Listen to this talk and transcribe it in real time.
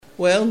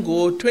Well,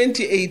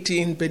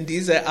 ngo-2018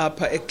 bendize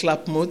apha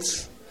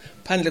eKlapmuts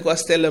phandle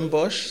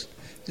kwaStellenbosch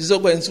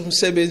ndizokwenza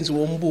umsebenzi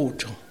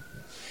wombutho.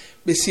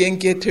 Besiye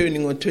enkethweni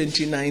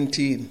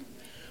ngo-2019.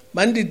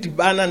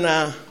 Bandidibana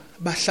na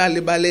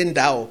bahlali bale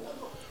ndawo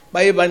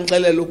baye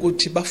banixelela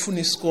ukuthi bafuna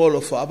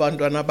isikolo for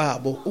abantwana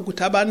babo,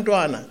 ukuthi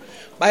abantwana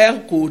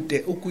bayakude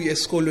ukuya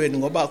esikolweni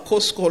ngoba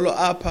akho sikolo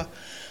apha.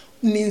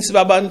 Uninzi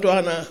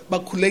babantwana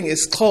bakhule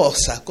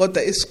ngesiXhosa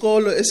kodwa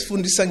isikolo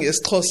esifundisa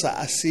ngesiXhosa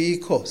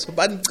asikho. So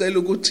bandicela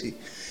ukuthi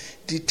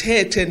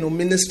ndithethe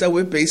noMinister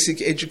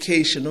we-Basic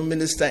Education,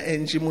 uMinister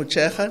Angie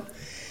Motshekga,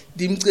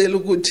 ndimcela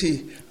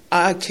ukuthi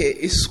akhe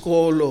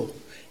isikolo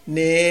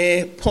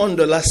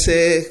nephondo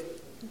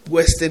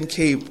lase-Western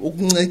Cape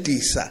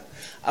ukuncedisa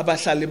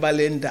abahlali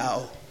bale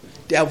ndawo.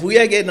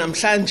 Ndiyavuya ke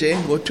namhlanje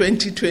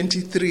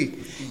ngo-2023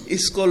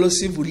 isikolo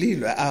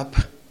sivulilwe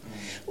apha.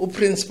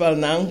 Uprincipal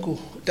nanku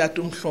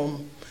Tata Mhlom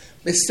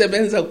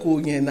besisebenza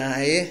kunye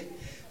naye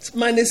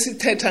simane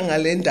sithetha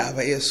ngale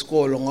ndaba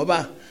yesikolo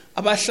ngoba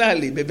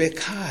abahlali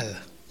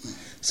bebekhala.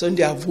 So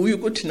ndiyavuya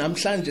ukuthi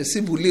namhlanje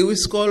sivuliwe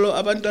isikolo,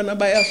 abantwana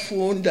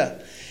bayafunda,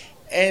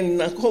 and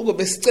nakho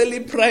besicela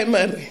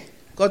i-primary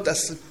kodwa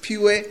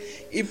siphiwe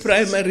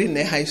i-primary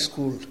ne-high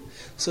school.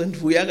 So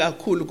ndivuya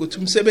kakhulu ukuthi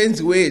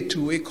umsebenzi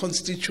wethu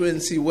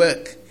we-constituency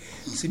work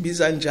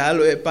sibiza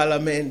njalo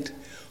eParliament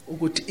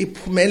ukuthi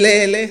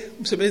iphumelele,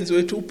 umsebenzi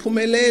wethu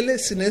uphumelele.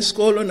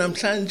 Sinesikolo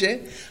namhlanje,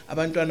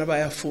 abantwana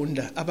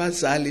bayafunda,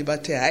 abazali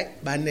bathe hayi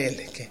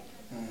banele ke.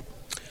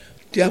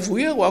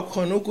 Ndiyavuya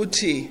kwakhona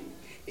ukuthi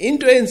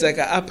into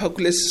eyenzeka apha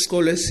kulesi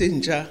sikolo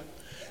esintsha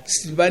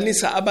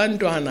sibanisa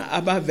abantwana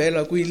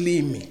abavela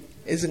kwilimi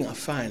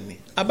ezingafani.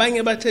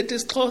 Abanye bathetha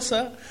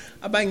isiXhosa,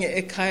 abanye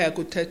ekhaya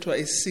kuthethwa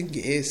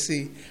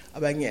isiNgesi,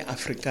 abanye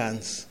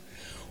Afrikaans.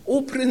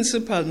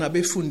 Uprincipal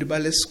nabefundi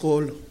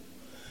balesikolo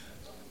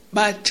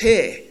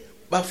bathe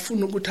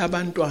bafuna ukuthi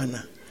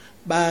abantwana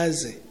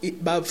baze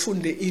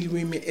bafunde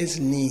ilwimi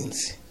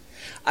ezininzi.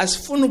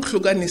 Asifuna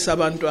ukuhlukanisa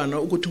abantwana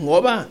ukuthi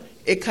ngoba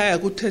ekhaya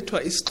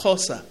kuthethwa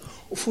isiXhosa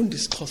ufunda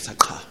isiXhosa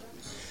qha.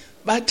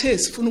 Bathe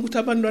sifuna ukuthi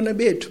abantwana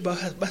bethu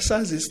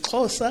basazi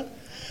isiXhosa,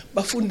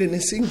 bafunde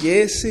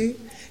nesiNgesi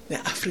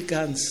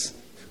neAfrikaans,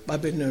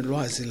 babe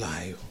nolwazi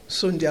layo.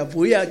 So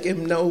ndiyavuya ke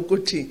mina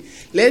ukuthi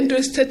lento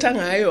esithetha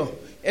ngayo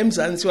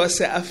eMzantsi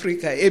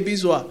waseAfrika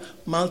ebizwa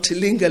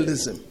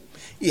multilingualism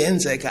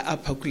yenzeka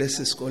apha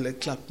kulesi sikole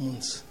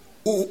eKlapmuts.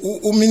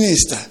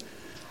 Uminister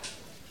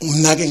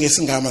unake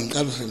ngesingama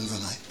ngiqala usebenza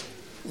naye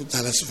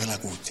udala sivela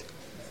kude,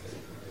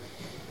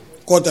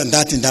 kodwa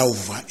ndathi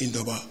ndawuva into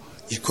yoba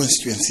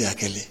i-constituency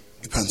yakhe le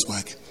iphansi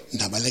kwakhe,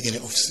 ndabalekele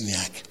ofisini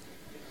yakhe.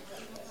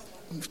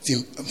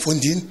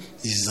 Mfondini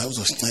yiza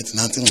uzosinceda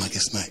nansi ingxaki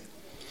esinayo.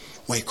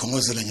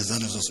 Wayikhongozela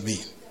ngezandla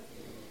zosibini,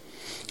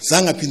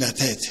 zangaphinda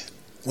athethe,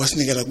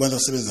 wasinikela kubantu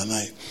asebenza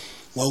naye,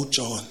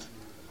 wawutshona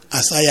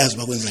asayazi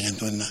bakwenza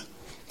ngentoni na.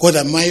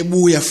 Kodwa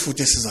mayibuya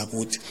futhi esiza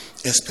kuthi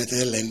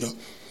esiphethe lento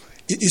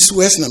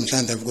isiwesi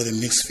namhlanje, I've got the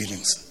mixed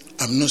feelings.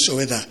 I'm not sure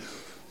whether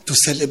to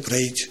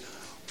celebrate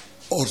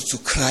or to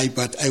cry,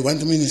 but I want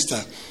the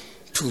minister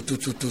to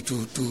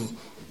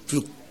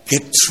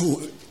get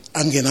through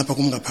angena apha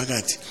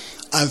kumngaphakathi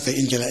ave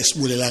indlela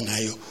esibulela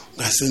ngayo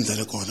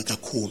ngasenzele khona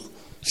kakhulu.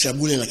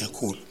 Siyabulela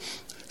kakhulu.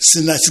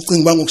 Sicinga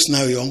uba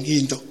ngokusinayo yonke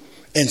into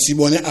and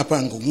sibone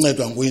apha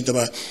ngokuncedwa nguye into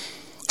yoba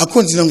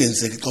akho nto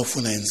ingenzeki xa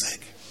ufuna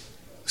yenzeke.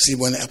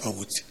 Sibone apha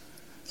ukuthi.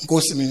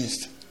 Nkosi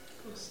Minister.